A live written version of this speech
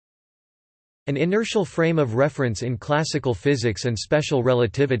An inertial frame of reference in classical physics and special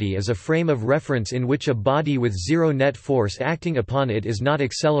relativity is a frame of reference in which a body with zero net force acting upon it is not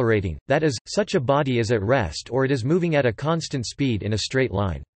accelerating, that is, such a body is at rest or it is moving at a constant speed in a straight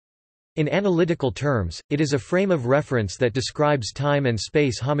line. In analytical terms, it is a frame of reference that describes time and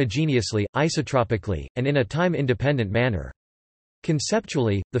space homogeneously, isotropically, and in a time-independent manner.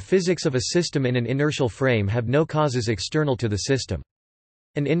 Conceptually, the physics of a system in an inertial frame have no causes external to the system.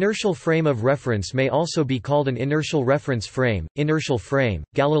 An inertial frame of reference may also be called an inertial reference frame, inertial frame,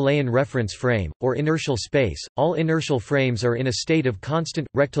 Galilean reference frame, or inertial space. All inertial frames are in a state of constant,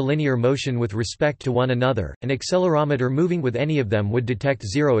 rectilinear motion with respect to one another. An accelerometer moving with any of them would detect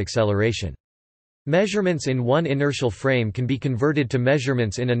zero acceleration. Measurements in one inertial frame can be converted to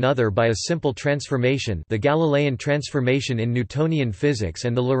measurements in another by a simple transformation, the Galilean transformation in Newtonian physics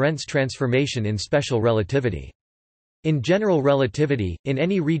and the Lorentz transformation in special relativity. In general relativity, in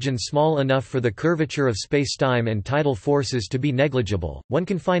any region small enough for the curvature of spacetime and tidal forces to be negligible, one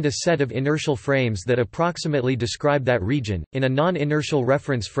can find a set of inertial frames that approximately describe that region. In a non-inertial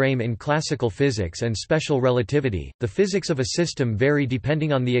reference frame in classical physics and special relativity, the physics of a system vary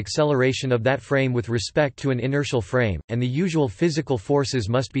depending on the acceleration of that frame with respect to an inertial frame, and the usual physical forces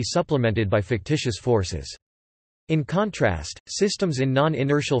must be supplemented by fictitious forces. In contrast, systems in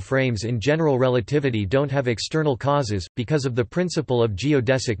non-inertial frames in general relativity don't have external causes, because of the principle of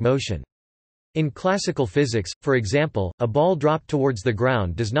geodesic motion. In classical physics, for example, a ball dropped towards the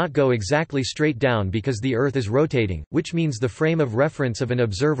ground does not go exactly straight down because the Earth is rotating, which means the frame of reference of an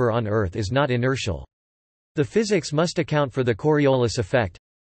observer on Earth is not inertial. The physics must account for the Coriolis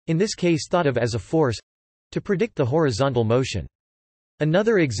effect—in this case thought of as a force—to predict the horizontal motion.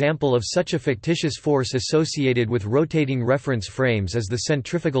 Another example of such a fictitious force associated with rotating reference frames is the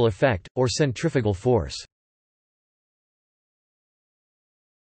centrifugal effect, or centrifugal force.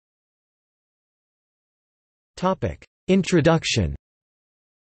 Introduction.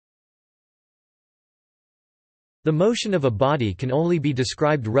 The motion of a body can only be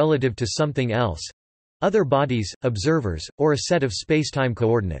described relative to something else—other bodies, observers, or a set of spacetime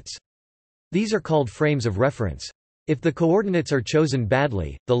coordinates. These are called frames of reference. If the coordinates are chosen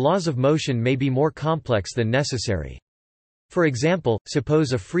badly, the laws of motion may be more complex than necessary. For example,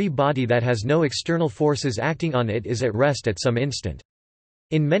 suppose a free body that has no external forces acting on it is at rest at some instant.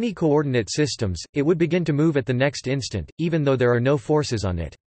 In many coordinate systems, it would begin to move at the next instant, even though there are no forces on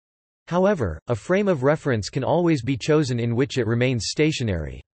it. However, a frame of reference can always be chosen in which it remains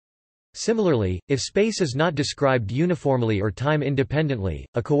stationary. Similarly, if space is not described uniformly or time independently,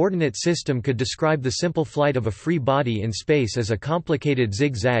 a coordinate system could describe the simple flight of a free body in space as a complicated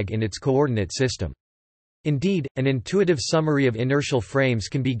zigzag in its coordinate system. Indeed, an intuitive summary of inertial frames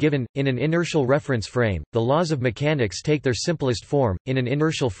can be given. In an inertial reference frame, the laws of mechanics take their simplest form. In an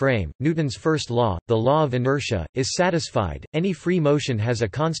inertial frame, Newton's first law, the law of inertia, is satisfied. Any free motion has a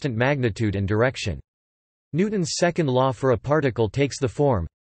constant magnitude and direction. Newton's second law for a particle takes the form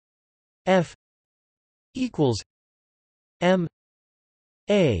F equals m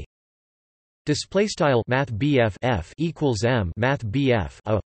a. Display style math BF F equals m math BF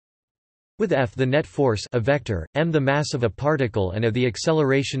a. With F the net force, a vector, m the mass of a particle and a the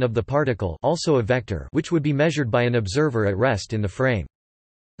acceleration of the particle, also a vector, which would be measured by an observer at rest in the frame.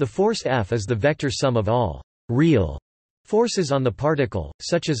 The force F is the vector sum of all real forces on the particle,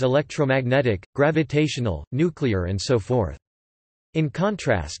 such as electromagnetic, gravitational, nuclear, and so forth. In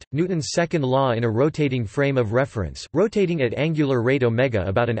contrast, Newton's second law in a rotating frame of reference, rotating at angular rate omega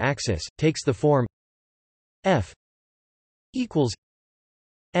about an axis, takes the form F equals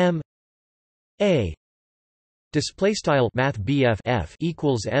m a. Display style math F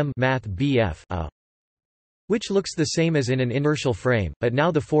equals m math a, which looks the same as in an inertial frame, but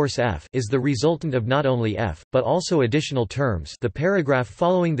now the force F is the resultant of not only F, but also additional terms. The paragraph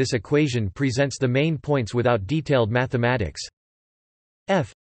following this equation presents the main points without detailed mathematics.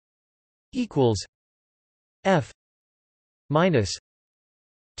 F equals F minus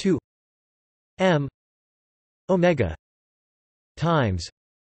 2 m omega times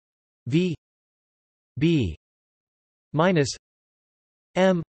V B minus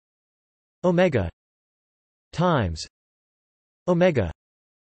m omega times omega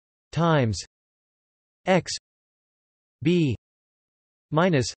times x B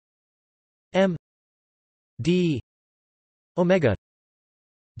minus m d omega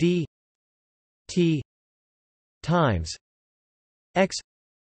d t times x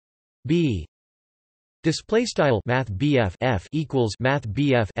b Display style math BF F equals math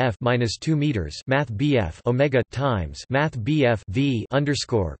BF F minus 2 meters math BF Omega times math BF V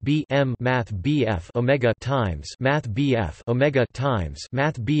underscore B M math BF Omega times math BF Omega times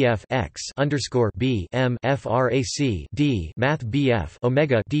math BF X underscore B M frac D math BF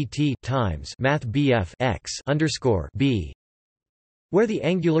Omega DT times math BF X underscore B, where the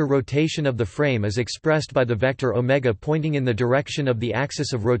angular rotation of the frame is expressed by the vector omega pointing in the direction of the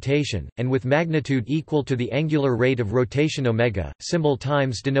axis of rotation, and with magnitude equal to the angular rate of rotation omega. Symbol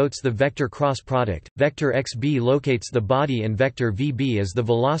times denotes the vector cross product. Vector xb locates the body and vector vb as the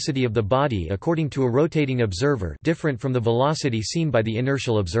velocity of the body according to a rotating observer, different from the velocity seen by the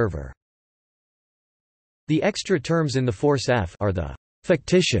inertial observer. The extra terms in the force F are the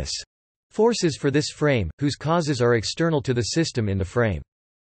fictitious forces for this frame, whose causes are external to the system in the frame.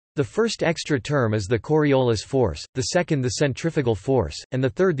 The first extra term is the Coriolis force, the second the centrifugal force, and the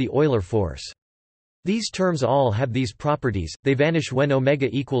third the Euler force. These terms all have these properties: they vanish when omega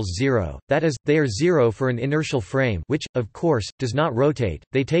equals 0, that is, they are 0 for an inertial frame which, of course, does not rotate.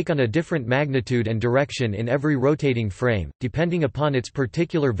 They take on a different magnitude and direction in every rotating frame, depending upon its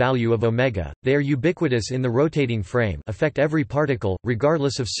particular value of omega. They are ubiquitous in the rotating frame, affect every particle,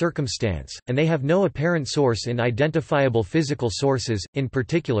 regardless of circumstance, and they have no apparent source in identifiable physical sources, in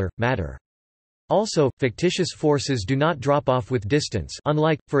particular, matter. Also, fictitious forces do not drop off with distance,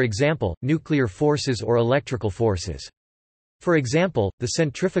 unlike, for example, nuclear forces or electrical forces. For example, the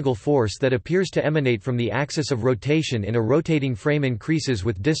centrifugal force that appears to emanate from the axis of rotation in a rotating frame increases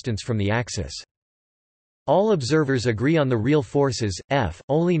with distance from the axis. All observers agree on the real forces, F,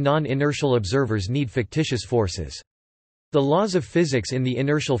 only non-inertial observers need fictitious forces. The laws of physics in the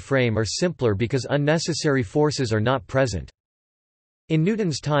inertial frame are simpler because unnecessary forces are not present. In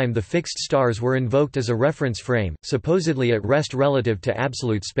Newton's time, the fixed stars were invoked as a reference frame, supposedly at rest relative to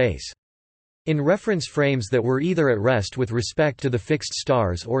absolute space. In reference frames that were either at rest with respect to the fixed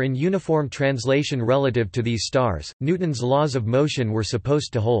stars or in uniform translation relative to these stars, Newton's laws of motion were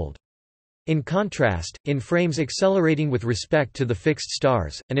supposed to hold. In contrast, in frames accelerating with respect to the fixed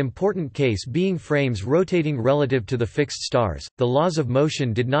stars, an important case being frames rotating relative to the fixed stars, the laws of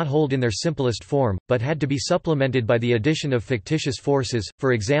motion did not hold in their simplest form, but had to be supplemented by the addition of fictitious forces,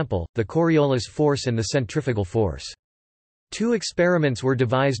 for example, the Coriolis force and the centrifugal force. Two experiments were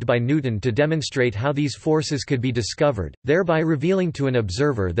devised by Newton to demonstrate how these forces could be discovered, thereby revealing to an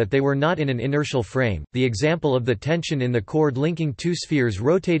observer that they were not in an inertial frame: the example of the tension in the cord linking two spheres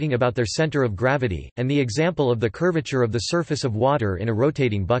rotating about their center of gravity, and the example of the curvature of the surface of water in a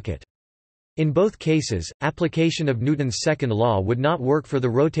rotating bucket. In both cases, application of Newton's second law would not work for the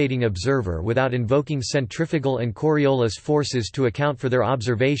rotating observer without invoking centrifugal and Coriolis forces to account for their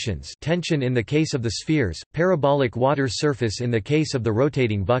observations: tension in the case of the spheres, parabolic water surface in the case of the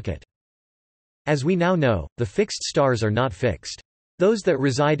rotating bucket. As we now know, the fixed stars are not fixed. Those that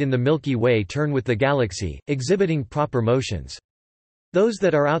reside in the Milky Way turn with the galaxy, exhibiting proper motions. Those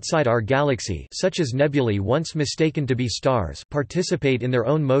that are outside our galaxy, such as nebulae once mistaken to be stars, participate in their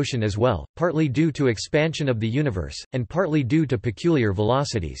own motion as well, partly due to expansion of the universe, and partly due to peculiar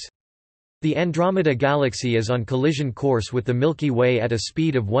velocities. The Andromeda Galaxy is on collision course with the Milky Way at a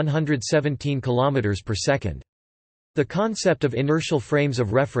speed of 117 km per second. The concept of inertial frames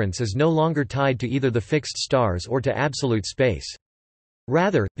of reference is no longer tied to either the fixed stars or to absolute space.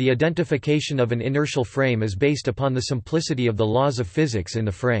 Rather, the identification of an inertial frame is based upon the simplicity of the laws of physics in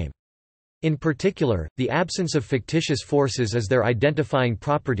the frame. In particular, the absence of fictitious forces is their identifying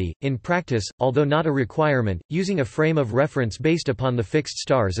property. In practice, although not a requirement, using a frame of reference based upon the fixed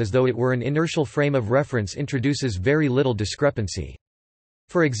stars as though it were an inertial frame of reference introduces very little discrepancy.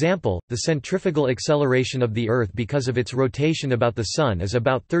 For example, the centrifugal acceleration of the Earth because of its rotation about the Sun is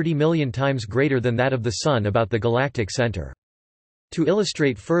about 30 million times greater than that of the Sun about the galactic center. To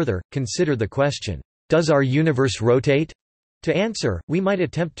illustrate further, consider the question, "Does our universe rotate?" To answer, we might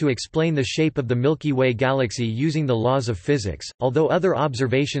attempt to explain the shape of the Milky Way galaxy using the laws of physics, although other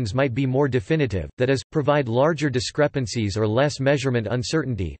observations might be more definitive, that is, provide larger discrepancies or less measurement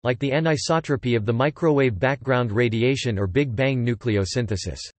uncertainty, like the anisotropy of the microwave background radiation or Big Bang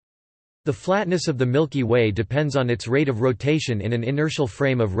nucleosynthesis. The flatness of the Milky Way depends on its rate of rotation in an inertial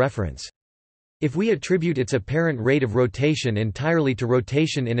frame of reference. If we attribute its apparent rate of rotation entirely to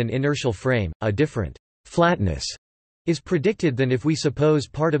rotation in an inertial frame, a different flatness is predicted than if we suppose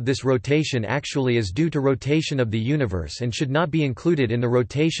part of this rotation actually is due to rotation of the universe and should not be included in the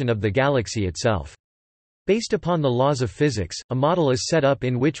rotation of the galaxy itself. Based upon the laws of physics, a model is set up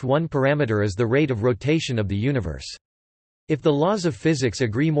in which one parameter is the rate of rotation of the universe. If the laws of physics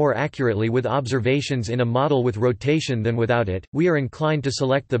agree more accurately with observations in a model with rotation than without it, we are inclined to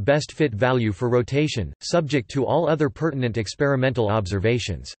select the best fit value for rotation, subject to all other pertinent experimental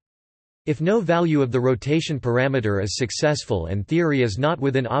observations. If no value of the rotation parameter is successful and theory is not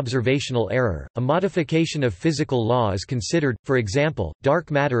within observational error, a modification of physical law is considered. For example,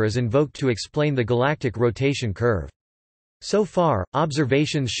 dark matter is invoked to explain the galactic rotation curve. So far,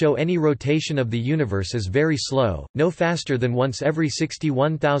 observations show any rotation of the universe is very slow, no faster than once every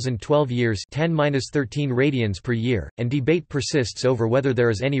 61,012 years 10⁻13 radians per year, and debate persists over whether there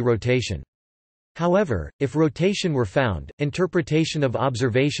is any rotation. However, if rotation were found, interpretation of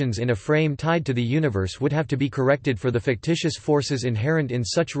observations in a frame tied to the universe would have to be corrected for the fictitious forces inherent in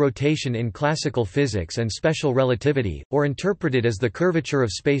such rotation in classical physics and special relativity, or interpreted as the curvature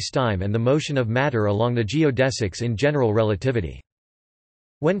of spacetime and the motion of matter along the geodesics in general relativity.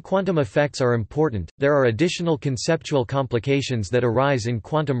 When quantum effects are important, there are additional conceptual complications that arise in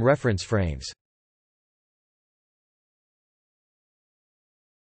quantum reference frames.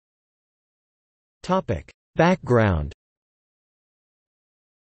 Background.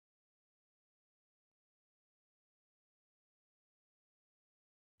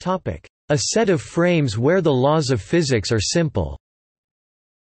 A set of frames where the laws of physics are simple.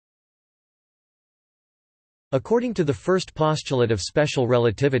 According to the first postulate of special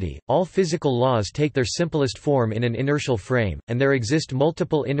relativity, all physical laws take their simplest form in an inertial frame, and there exist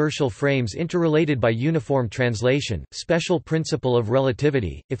multiple inertial frames interrelated by uniform translation. Special principle of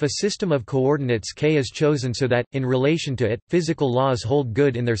relativity: if a system of coordinates k is chosen so that, in relation to it, physical laws hold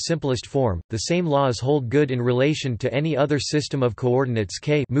good in their simplest form, the same laws hold good in relation to any other system of coordinates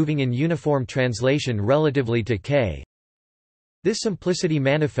k moving in uniform translation relatively to k. This simplicity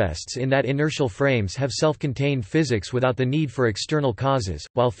manifests in that inertial frames have self-contained physics without the need for external causes,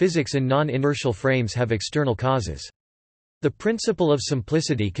 while physics in non-inertial frames have external causes. The principle of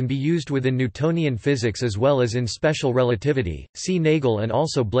simplicity can be used within Newtonian physics as well as in special relativity, see Nagel and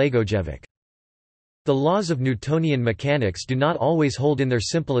also Blagojevic. The laws of Newtonian mechanics do not always hold in their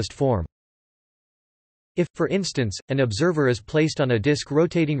simplest form. If, for instance, an observer is placed on a disk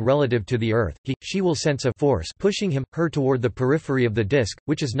rotating relative to the Earth, she will sense a force pushing him/her toward the periphery of the disk,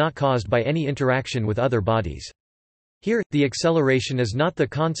 which is not caused by any interaction with other bodies. Here, the acceleration is not the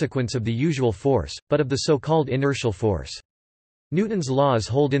consequence of the usual force, but of the so-called inertial force. Newton's laws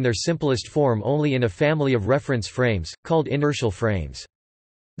hold in their simplest form only in a family of reference frames, called inertial frames.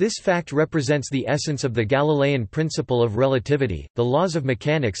 This fact represents the essence of the Galilean principle of relativity. The laws of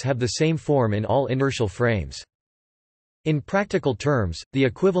mechanics have the same form in all inertial frames. In practical terms, the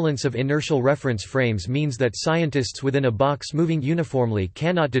equivalence of inertial reference frames means that scientists within a box moving uniformly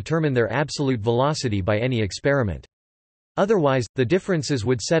cannot determine their absolute velocity by any experiment. Otherwise, the differences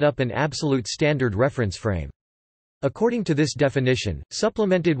would set up an absolute standard reference frame. According to this definition,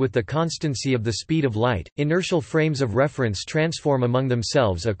 supplemented with the constancy of the speed of light, inertial frames of reference transform among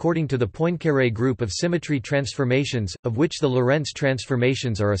themselves according to the Poincaré group of symmetry transformations, of which the Lorentz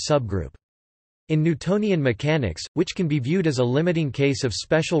transformations are a subgroup. In Newtonian mechanics, which can be viewed as a limiting case of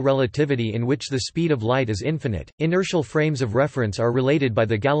special relativity in which the speed of light is infinite, inertial frames of reference are related by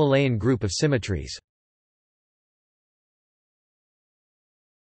the Galilean group of symmetries.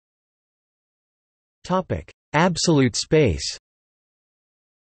 Absolute space.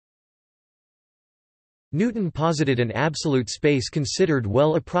 Newton posited an absolute space considered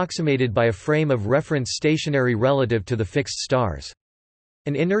well approximated by a frame of reference stationary relative to the fixed stars.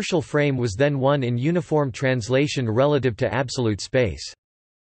 An inertial frame was then one in uniform translation relative to absolute space.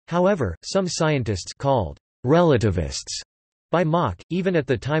 However, some scientists called relativists by Mach, even at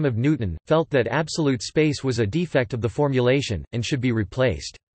the time of Newton, felt that absolute space was a defect of the formulation, and should be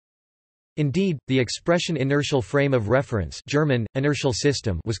replaced. Indeed, the expression inertial frame of reference German, inertial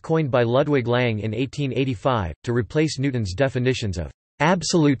system was coined by Ludwig Lang in 1885, to replace Newton's definitions of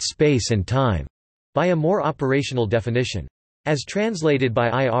absolute space and time by a more operational definition. As translated by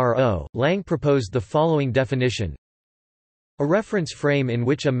IRO, Lang proposed the following definition: a reference frame in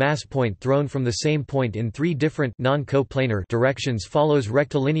which a mass point thrown from the same point in three different non-coplanar directions follows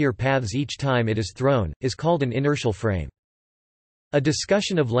rectilinear paths each time it is thrown, is called an inertial frame. A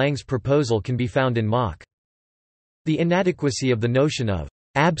discussion of Lang's proposal can be found in Mach. The inadequacy of the notion of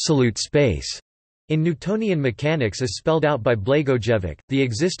absolute space in Newtonian mechanics is spelled out by Blagojevic. The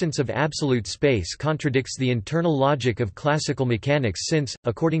existence of absolute space contradicts the internal logic of classical mechanics since,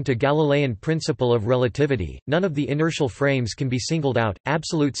 according to Galilean principle of relativity, none of the inertial frames can be singled out.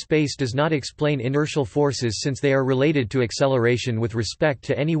 Absolute space does not explain inertial forces since they are related to acceleration with respect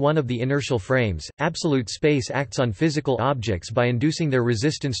to any one of the inertial frames. Absolute space acts on physical objects by inducing their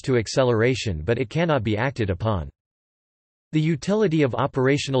resistance to acceleration, but it cannot be acted upon. The utility of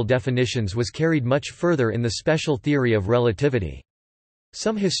operational definitions was carried much further in the special theory of relativity.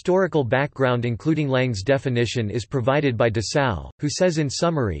 Some historical background including Lang's definition is provided by de Salle, who says in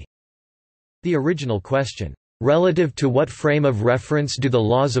summary, the original question, "Relative to what frame of reference do the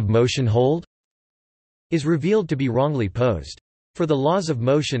laws of motion hold?" is revealed to be wrongly posed. For the laws of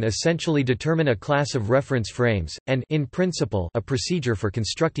motion essentially determine a class of reference frames, and in principle, a procedure for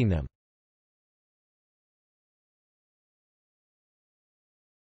constructing them.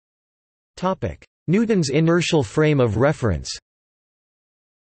 Newton's inertial frame of reference.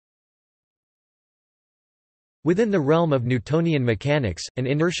 Within the realm of Newtonian mechanics, an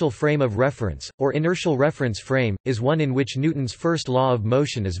inertial frame of reference, or inertial reference frame, is one in which Newton's first law of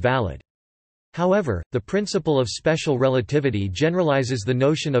motion is valid. However, the principle of special relativity generalizes the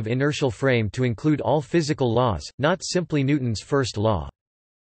notion of inertial frame to include all physical laws, not simply Newton's first law.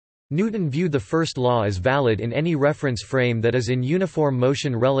 Newton viewed the first law as valid in any reference frame that is in uniform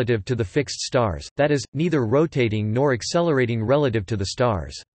motion relative to the fixed stars, that is, neither rotating nor accelerating relative to the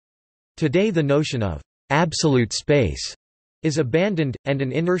stars. Today the notion of absolute space is abandoned, and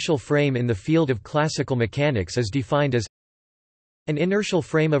an inertial frame in the field of classical mechanics is defined as an inertial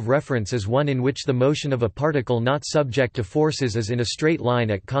frame of reference is one in which the motion of a particle not subject to forces is in a straight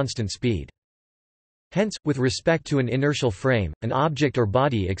line at constant speed. Hence, with respect to an inertial frame, an object or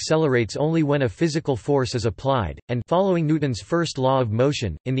body accelerates only when a physical force is applied, and following Newton's first law of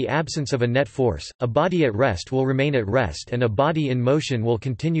motion, in the absence of a net force, a body at rest will remain at rest and a body in motion will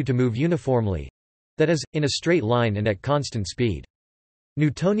continue to move uniformly—that is, in a straight line and at constant speed.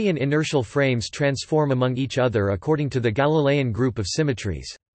 Newtonian inertial frames transform among each other according to the Galilean group of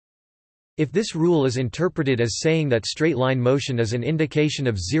symmetries. If this rule is interpreted as saying that straight-line motion is an indication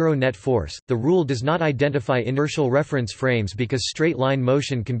of zero net force, the rule does not identify inertial reference frames because straight-line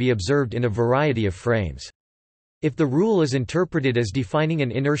motion can be observed in a variety of frames. If the rule is interpreted as defining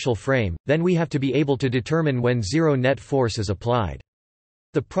an inertial frame, then we have to be able to determine when zero net force is applied.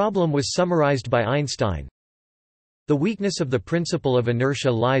 The problem was summarized by Einstein. The weakness of the principle of inertia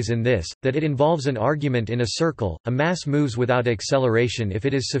lies in this, that it involves an argument in a circle. A mass moves without acceleration if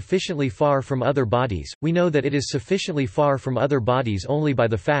it is sufficiently far from other bodies. We know that it is sufficiently far from other bodies only by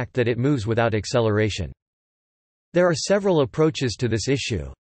the fact that it moves without acceleration. There are several approaches to this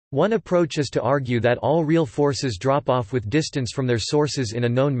issue. One approach is to argue that all real forces drop off with distance from their sources in a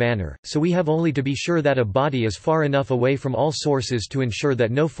known manner, so we have only to be sure that a body is far enough away from all sources to ensure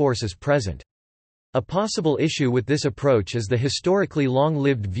that no force is present. A possible issue with this approach is the historically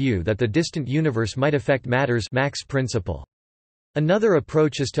long-lived view that the distant universe might affect matter's Mach's principle. Another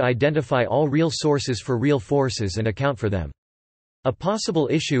approach is to identify all real sources for real forces and account for them. A possible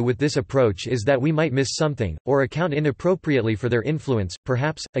issue with this approach is that we might miss something, or account inappropriately for their influence,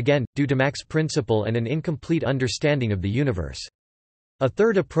 perhaps, again, due to Mach's principle and an incomplete understanding of the universe. A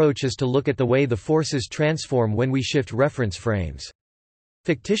third approach is to look at the way the forces transform when we shift reference frames.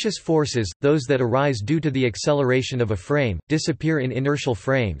 Fictitious forces, those that arise due to the acceleration of a frame, disappear in inertial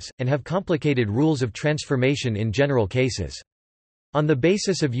frames, and have complicated rules of transformation in general cases. On the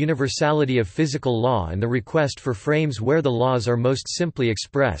basis of universality of physical law and the request for frames where the laws are most simply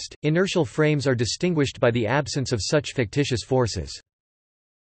expressed, inertial frames are distinguished by the absence of such fictitious forces.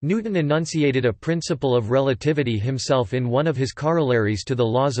 Newton enunciated a principle of relativity himself in one of his corollaries to the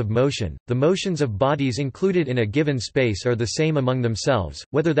laws of motion. The motions of bodies included in a given space are the same among themselves,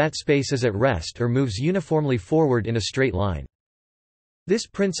 whether that space is at rest or moves uniformly forward in a straight line. This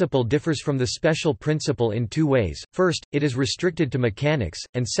principle differs from the special principle in two ways: first, it is restricted to mechanics,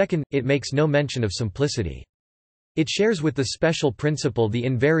 and second, it makes no mention of simplicity. It shares with the special principle the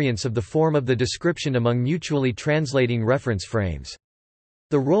invariance of the form of the description among mutually translating reference frames.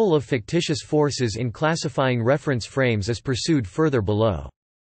 The role of fictitious forces in classifying reference frames is pursued further below.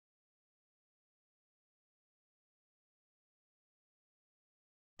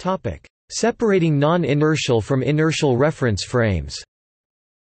 Separating non-inertial from inertial reference frames.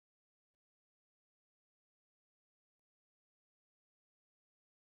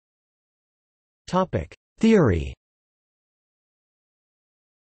 Theory.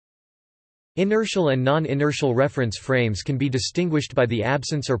 Inertial and non-inertial reference frames can be distinguished by the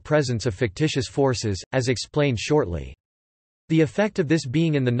absence or presence of fictitious forces, as explained shortly. The effect of this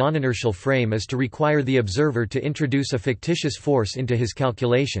being in the non-inertial frame is to require the observer to introduce a fictitious force into his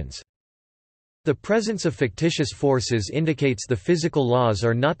calculations. The presence of fictitious forces indicates the physical laws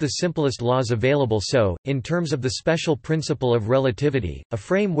are not the simplest laws available, so, in terms of the special principle of relativity, a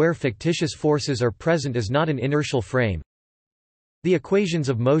frame where fictitious forces are present is not an inertial frame. The equations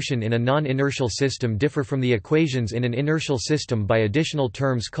of motion in a non-inertial system differ from the equations in an inertial system by additional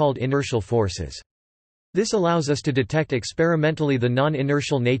terms called inertial forces. This allows us to detect experimentally the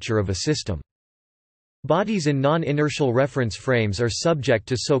non-inertial nature of a system. Bodies in non-inertial reference frames are subject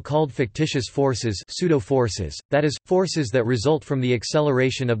to so-called fictitious forces, pseudo-forces, that is, forces that result from the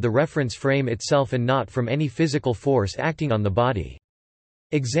acceleration of the reference frame itself and not from any physical force acting on the body.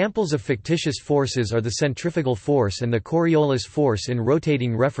 Examples of fictitious forces are the centrifugal force and the Coriolis force in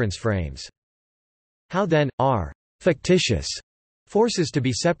rotating reference frames. How then, are fictitious forces to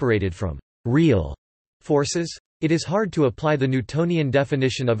be separated from real forces? It is hard to apply the Newtonian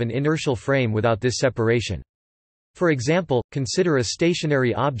definition of an inertial frame without this separation. For example, consider a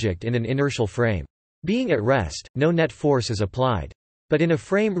stationary object in an inertial frame. Being at rest, no net force is applied. But in a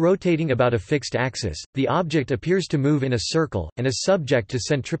frame rotating about a fixed axis, the object appears to move in a circle, and is subject to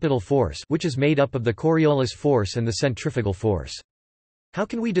centripetal force, which is made up of the Coriolis force and the centrifugal force. How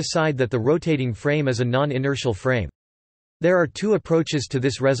can we decide that the rotating frame is a non-inertial frame? There are two approaches to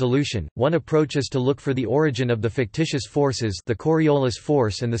this resolution. One approach is to look for the origin of the fictitious forces, the Coriolis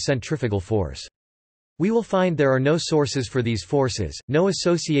force and the centrifugal force. We will find there are no sources for these forces, no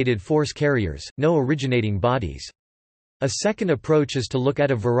associated force carriers, no originating bodies. A second approach is to look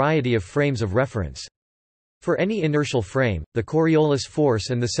at a variety of frames of reference. For any inertial frame, the Coriolis force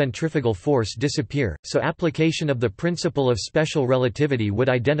and the centrifugal force disappear, so application of the principle of special relativity would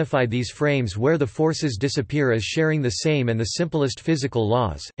identify these frames where the forces disappear as sharing the same and the simplest physical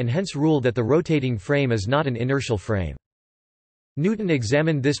laws, and hence rule that the rotating frame is not an inertial frame. Newton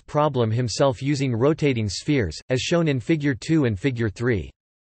examined this problem himself using rotating spheres, as shown in Figure 2 and Figure 3.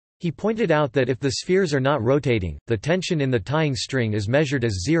 He pointed out that if the spheres are not rotating, the tension in the tying string is measured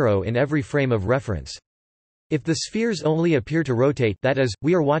as zero in every frame of reference. If the spheres only appear to rotate, that is,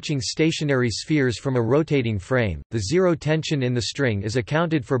 we are watching stationary spheres from a rotating frame, the zero tension in the string is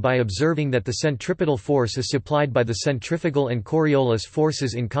accounted for by observing that the centripetal force is supplied by the centrifugal and Coriolis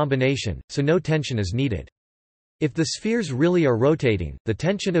forces in combination, so no tension is needed. If the spheres really are rotating, the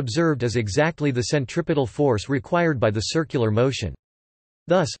tension observed is exactly the centripetal force required by the circular motion.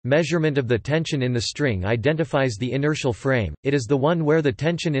 Thus, measurement of the tension in the string identifies the inertial frame. It is the one where the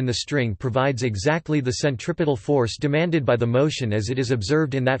tension in the string provides exactly the centripetal force demanded by the motion as it is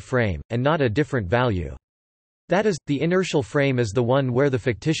observed in that frame, and not a different value. That is, the inertial frame is the one where the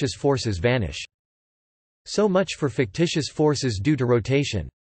fictitious forces vanish. So much for fictitious forces due to rotation.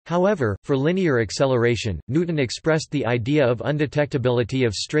 However, for linear acceleration, Newton expressed the idea of undetectability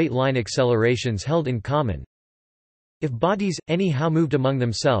of straight-line accelerations held in common. If bodies, anyhow moved among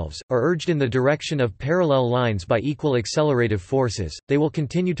themselves, are urged in the direction of parallel lines by equal accelerative forces, they will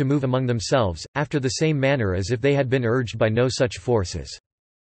continue to move among themselves, after the same manner as if they had been urged by no such forces.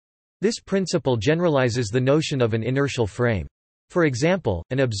 This principle generalizes the notion of an inertial frame. For example,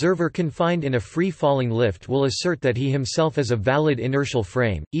 an observer confined in a free-falling lift will assert that he himself is a valid inertial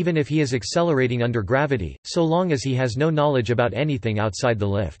frame, even if he is accelerating under gravity, so long as he has no knowledge about anything outside the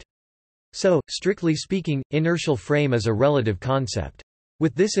lift. So, strictly speaking, inertial frame is a relative concept.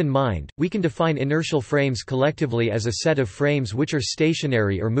 With this in mind, we can define inertial frames collectively as a set of frames which are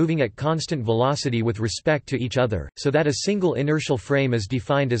stationary or moving at constant velocity with respect to each other, so that a single inertial frame is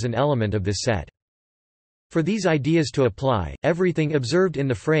defined as an element of this set. For these ideas to apply, everything observed in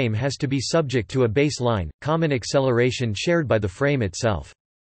the frame has to be subject to a baseline, common acceleration shared by the frame itself.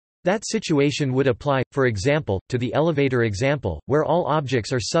 That situation would apply, for example, to the elevator example, where all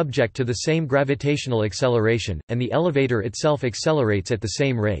objects are subject to the same gravitational acceleration, and the elevator itself accelerates at the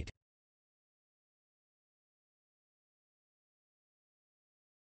same rate.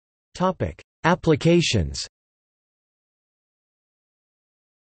 Applications.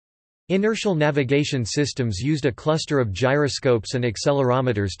 Inertial navigation systems used a cluster of gyroscopes and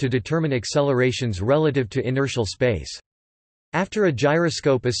accelerometers to determine accelerations relative to inertial space. After a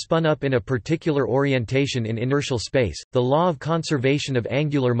gyroscope is spun up in a particular orientation in inertial space, the law of conservation of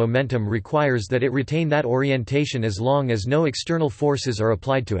angular momentum requires that it retain that orientation as long as no external forces are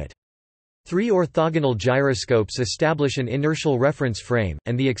applied to it. Three orthogonal gyroscopes establish an inertial reference frame,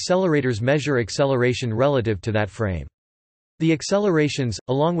 and the accelerators measure acceleration relative to that frame. The accelerations,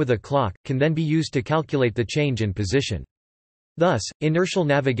 along with a clock, can then be used to calculate the change in position. Thus, inertial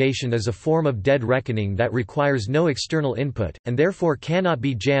navigation is a form of dead reckoning that requires no external input, and therefore cannot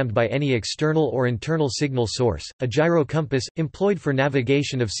be jammed by any external or internal signal source. A gyrocompass, employed for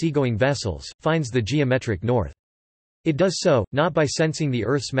navigation of seagoing vessels, finds the geometric north. It does so, not by sensing the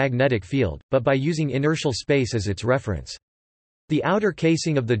Earth's magnetic field, but by using inertial space as its reference. The outer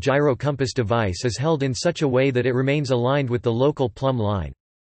casing of the gyrocompass device is held in such a way that it remains aligned with the local plumb line.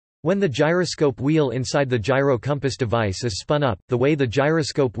 When the gyroscope wheel inside the gyrocompass device is spun up, the way the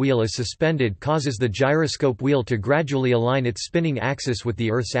gyroscope wheel is suspended causes the gyroscope wheel to gradually align its spinning axis with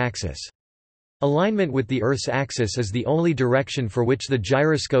the Earth's axis. Alignment with the Earth's axis is the only direction for which the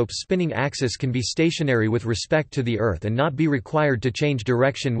gyroscope's spinning axis can be stationary with respect to the Earth and not be required to change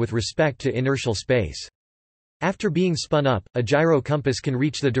direction with respect to inertial space. After being spun up, a gyro compass can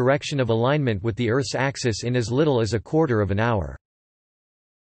reach the direction of alignment with the Earth's axis in as little as a quarter of an hour.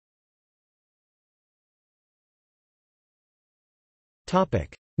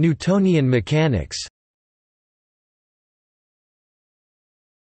 Newtonian mechanics.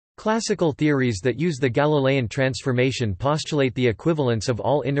 Classical theories that use the Galilean transformation postulate the equivalence of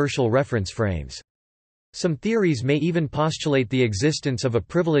all inertial reference frames. Some theories may even postulate the existence of a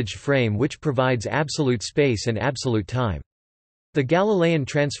privileged frame which provides absolute space and absolute time. The Galilean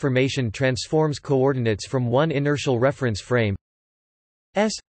transformation transforms coordinates from one inertial reference frame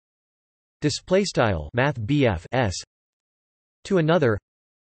S _math_BF S to another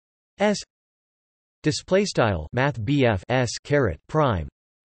S _math_BF S prime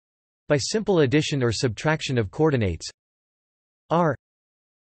by simple addition or subtraction of coordinates r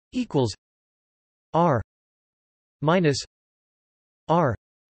equals r minus r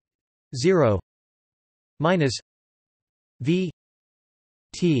 0 minus v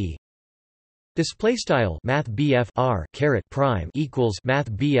t display style math BF r caret prime equals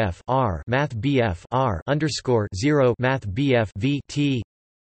math BF r underscore 0 math BF v t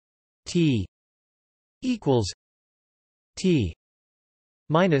t equals t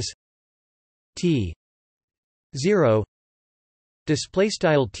minus t 0 display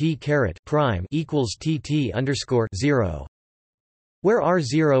style t caret prime equals t underscore 0, where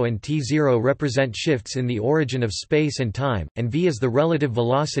r0 and t0 represent shifts in the origin of space and time, and v is the relative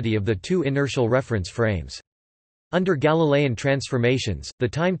velocity of the two inertial reference frames. Under Galilean transformations, the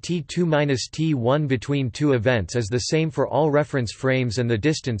time t2 minus t1 between two events is the same for all reference frames, and the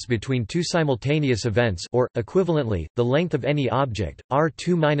distance between two simultaneous events, or, equivalently, the length of any object,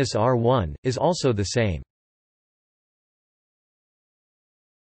 r2 minus r1, is also the same.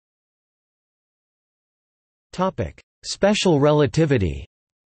 Special relativity.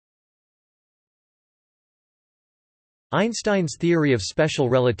 Einstein's theory of special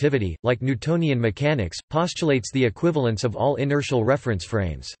relativity, like Newtonian mechanics, postulates the equivalence of all inertial reference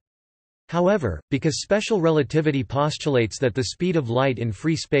frames. However, because special relativity postulates that the speed of light in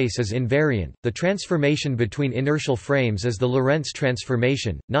free space is invariant, the transformation between inertial frames is the Lorentz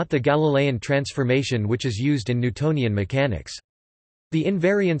transformation, not the Galilean transformation which is used in Newtonian mechanics. The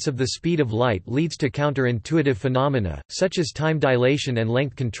invariance of the speed of light leads to counterintuitive phenomena, such as time dilation and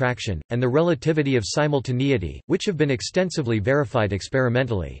length contraction, and the relativity of simultaneity, which have been extensively verified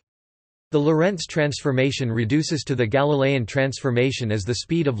experimentally. The Lorentz transformation reduces to the Galilean transformation as the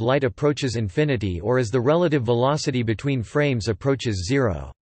speed of light approaches infinity or as the relative velocity between frames approaches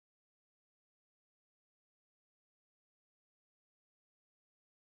zero.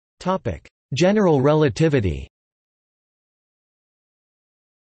 General relativity.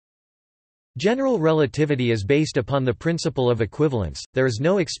 General relativity is based upon the principle of equivalence. There is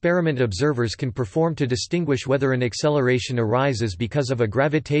no experiment observers can perform to distinguish whether an acceleration arises because of a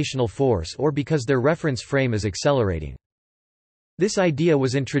gravitational force or because their reference frame is accelerating. This idea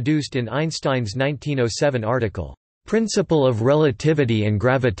was introduced in Einstein's 1907 article, Principle of Relativity and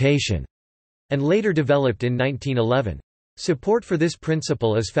Gravitation, and later developed in 1911. Support for this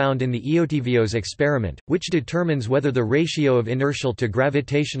principle is found in the Eötvös experiment, which determines whether the ratio of inertial to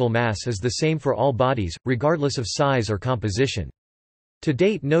gravitational mass is the same for all bodies, regardless of size or composition. To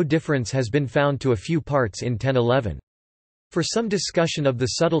date, no difference has been found to a few parts in 1011. For some discussion of the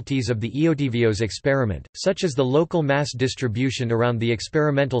subtleties of the Eötvös experiment, such as the local mass distribution around the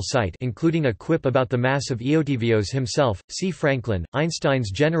experimental site, including a quip about the mass of Eötvös himself, see Franklin.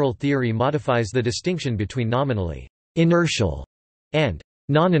 Einstein's general theory modifies the distinction between nominally inertial and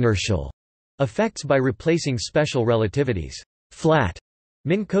non-inertial effects by replacing special relativity's flat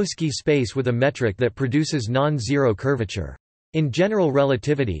Minkowski space with a metric that produces non-zero curvature. In general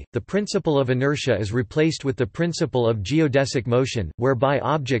relativity, the principle of inertia is replaced with the principle of geodesic motion, whereby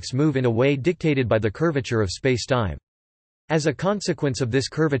objects move in a way dictated by the curvature of spacetime. As a consequence of this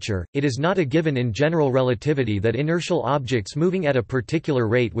curvature, it is not a given in general relativity that inertial objects moving at a particular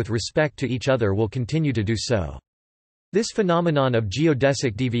rate with respect to each other will continue to do so. This phenomenon of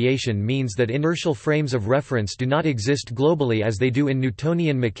geodesic deviation means that inertial frames of reference do not exist globally as they do in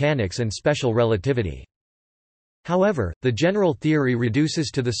Newtonian mechanics and special relativity. However, the general theory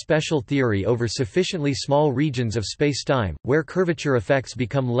reduces to the special theory over sufficiently small regions of spacetime, where curvature effects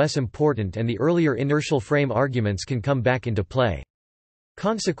become less important and the earlier inertial frame arguments can come back into play.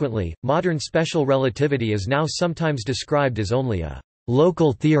 Consequently, modern special relativity is now sometimes described as only a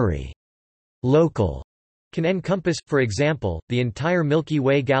local theory. Local can encompass, for example, the entire Milky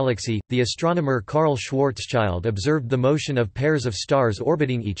Way galaxy. The astronomer Karl Schwarzschild observed the motion of pairs of stars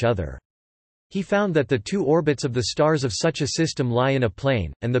orbiting each other. He found that the two orbits of the stars of such a system lie in a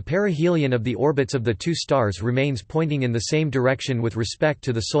plane, and the perihelion of the orbits of the two stars remains pointing in the same direction with respect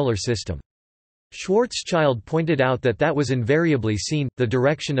to the Solar System. Schwarzschild pointed out that was invariably seen. The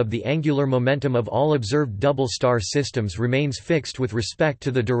direction of the angular momentum of all observed double star systems remains fixed with respect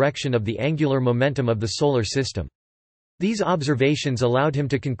to the direction of the angular momentum of the Solar System. These observations allowed him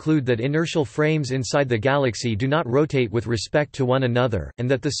to conclude that inertial frames inside the galaxy do not rotate with respect to one another,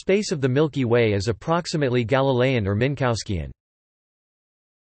 and that the space of the Milky Way is approximately Galilean or Minkowskian.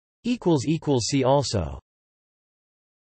 See also